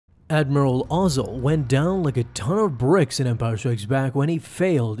Admiral Ozzel went down like a ton of bricks in Empire Strikes Back when he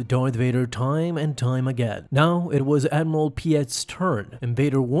failed Darth Vader time and time again. Now it was Admiral Piett's turn, and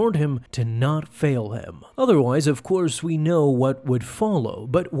Vader warned him to not fail him. Otherwise, of course, we know what would follow,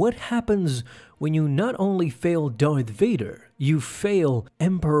 but what happens when you not only fail Darth Vader, you fail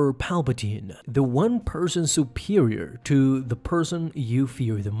Emperor Palpatine, the one person superior to the person you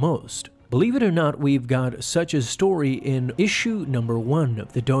fear the most? Believe it or not, we've got such a story in issue number 1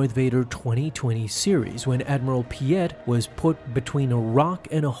 of the Darth Vader 2020 series, when Admiral Piett was put between a rock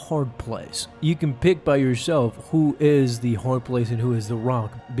and a hard place. You can pick by yourself who is the hard place and who is the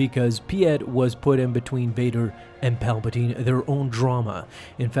rock, because Piett was put in between Vader and Palpatine, their own drama.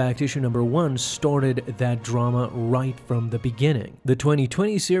 In fact, issue number 1 started that drama right from the beginning. The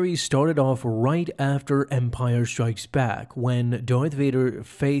 2020 series started off right after Empire Strikes Back, when Darth Vader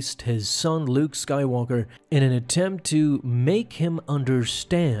faced his son Luke Skywalker in an attempt to make him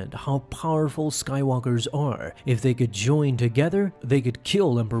understand how powerful Skywalkers are. If they could join together, they could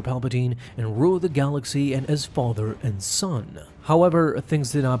kill Emperor Palpatine and rule the galaxy and as father and son. However,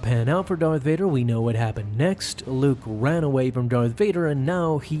 things did not pan out for Darth Vader. We know what happened next. Luke ran away from Darth Vader, and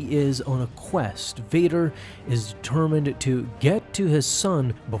now he is on a quest. Vader is determined to get to his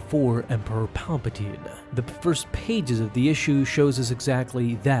son before Emperor Palpatine. The first pages of the issue shows us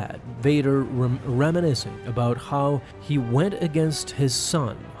exactly that. Vader reminiscing about how he went against his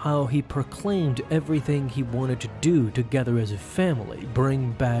son, how he proclaimed everything he wanted to do together as a family,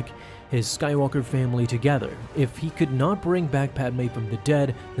 bring back his Skywalker family together. If he could not bring back Padme from the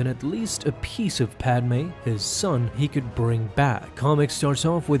dead, then at least a piece of Padme, his son, he could bring back. Comic starts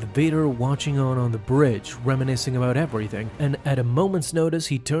off with Vader watching on the bridge, reminiscing about everything, and at a moment's notice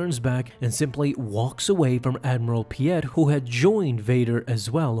he turns back and simply walks away from Admiral Piett, who had joined Vader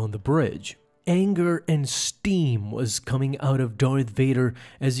as well on the bridge. Anger and steam was coming out of Darth Vader.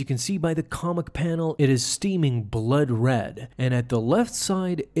 As you can see by the comic panel, it is steaming blood red, and at the left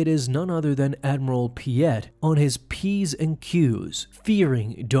side it is none other than Admiral Piett on his P's and Q's,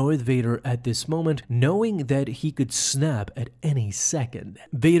 fearing Darth Vader at this moment, knowing that he could snap at any second.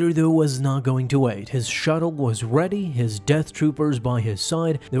 Vader though was not going to wait. His shuttle was ready, his death troopers by his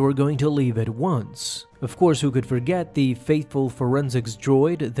side, they were going to leave at once. Of course, who could forget the faithful forensics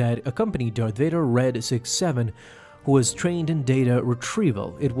droid that accompanied Darth Vader, Red 67, who was trained in data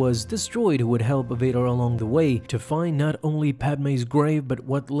retrieval. It was this droid who would help Vader along the way to find not only Padme's grave but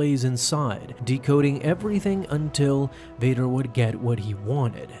what lays inside, decoding everything until Vader would get what he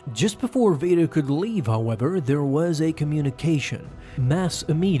wanted. Just before Vader could leave, however, there was a communication. Mas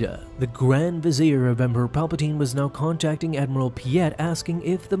Amida, the Grand Vizier of Emperor Palpatine, was now contacting Admiral Piett asking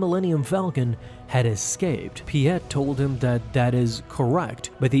if the Millennium Falcon had escaped. Piett told him that that is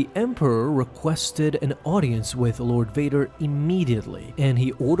correct, but the Emperor requested an audience with Lord Vader immediately, and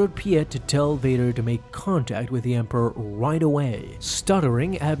he ordered Piett to tell Vader to make contact with the Emperor right away.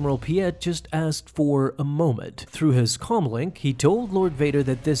 Stuttering, Admiral Piett just asked for a moment. Through his comlink, he told Lord Vader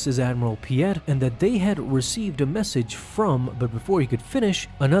that this is Admiral Piett and that they had received a message from, but before he could finish,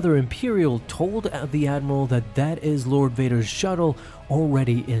 another Imperial told the Admiral that that is Lord Vader's shuttle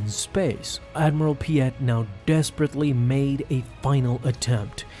already in space. Admiral Piett now desperately made a final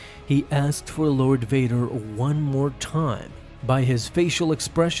attempt. He asked for Lord Vader one more time. By his facial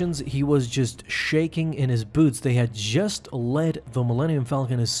expressions, he was just shaking in his boots. They had just let the Millennium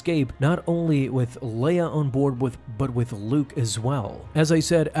Falcon escape, not only with Leia on board, but with Luke as well. As I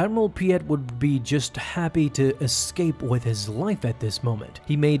said, Admiral Piett would be just happy to escape with his life at this moment.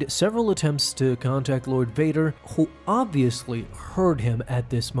 He made several attempts to contact Lord Vader, who obviously heard him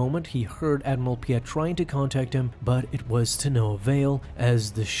at this moment. He heard Admiral Piett trying to contact him, but it was to no avail, as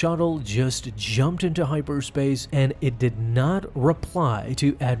the shuttle just jumped into hyperspace and it did not reply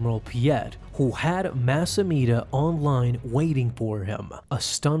to Admiral Piett, who had Mas Amida online waiting for him. A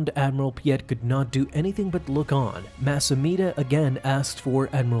stunned Admiral Piett could not do anything but look on. Mas Amida again asked for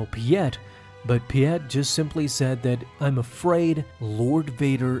Admiral Piett, but Piett just simply said that, "I'm afraid Lord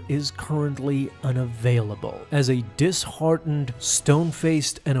Vader is currently unavailable." As a disheartened,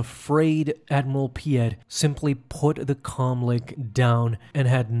 stone-faced, and afraid Admiral Piett simply put the comlink down and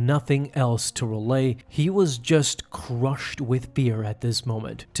had nothing else to relay. He was just crushed with fear at this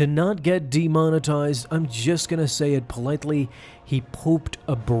moment. To not get demonetized, I'm just gonna say it politely, he pooped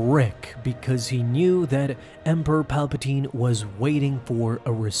a brick, because he knew that Emperor Palpatine was waiting for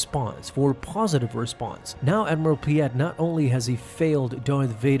a response, for a positive response. Now Admiral Piett, not only has he failed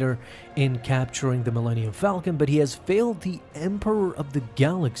Darth Vader in capturing the Millennium Falcon, but he has failed the Emperor of the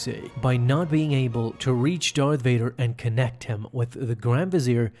Galaxy by not being able to reach Darth Vader and connect him with the Grand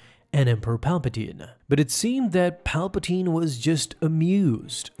Vizier and Emperor Palpatine. But it seemed that Palpatine was just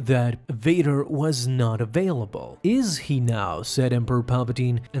amused that Vader was not available. "Is he now?" said Emperor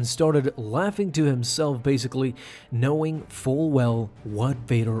Palpatine, and started laughing to himself, basically knowing full well what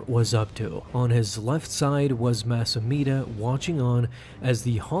Vader was up to. On his left side was Mas Amedda watching on as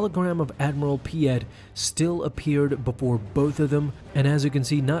the hologram of Admiral Piett still appeared before both of them, and as you can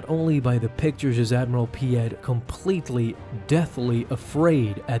see, not only by the pictures is Admiral Piett completely deathly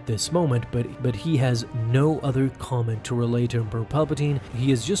afraid at this moment, but he has no other comment to relay to Emperor Palpatine.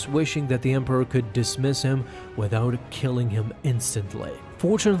 He is just wishing that the Emperor could dismiss him without killing him instantly.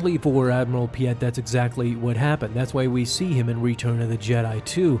 Fortunately for Admiral Piett, that's exactly what happened. That's why we see him in Return of the Jedi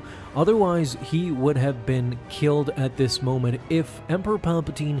 2. Otherwise, he would have been killed at this moment if Emperor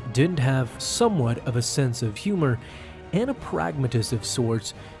Palpatine didn't have somewhat of a sense of humor and a pragmatist of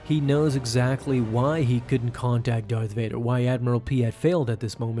sorts. He knows exactly why he couldn't contact Darth Vader, why Admiral Piett failed at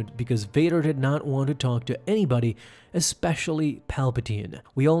this moment, because Vader did not want to talk to anybody, especially Palpatine.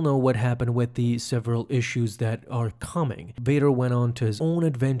 We all know what happened with the several issues that are coming. Vader went on to his own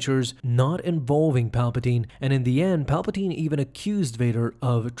adventures, not involving Palpatine, and in the end, Palpatine even accused Vader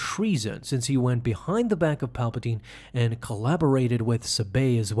of treason, since he went behind the back of Palpatine and collaborated with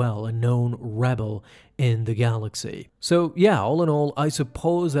Sabé as well, a known rebel in the galaxy. So yeah, all in all, I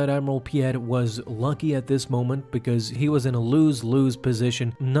suppose that Admiral Piett was lucky at this moment because he was in a lose-lose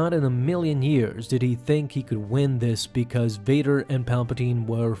position. Not in a million years did he think he could win this because Vader and Palpatine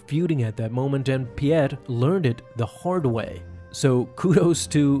were feuding at that moment, and Piett learned it the hard way. So kudos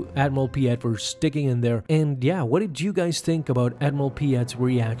to Admiral Piett for sticking in there. And yeah, what did you guys think about Admiral Piett's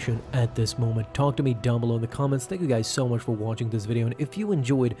reaction at this moment? Talk to me down below in the comments. Thank you guys so much for watching this video, and if you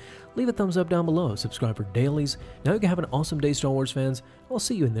enjoyed, leave a thumbs up down below, subscribe for dailies. Now you can have an awesome day, Star Wars fans. I'll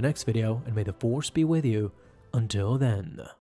see you in the next video, and may the Force be with you. Until then.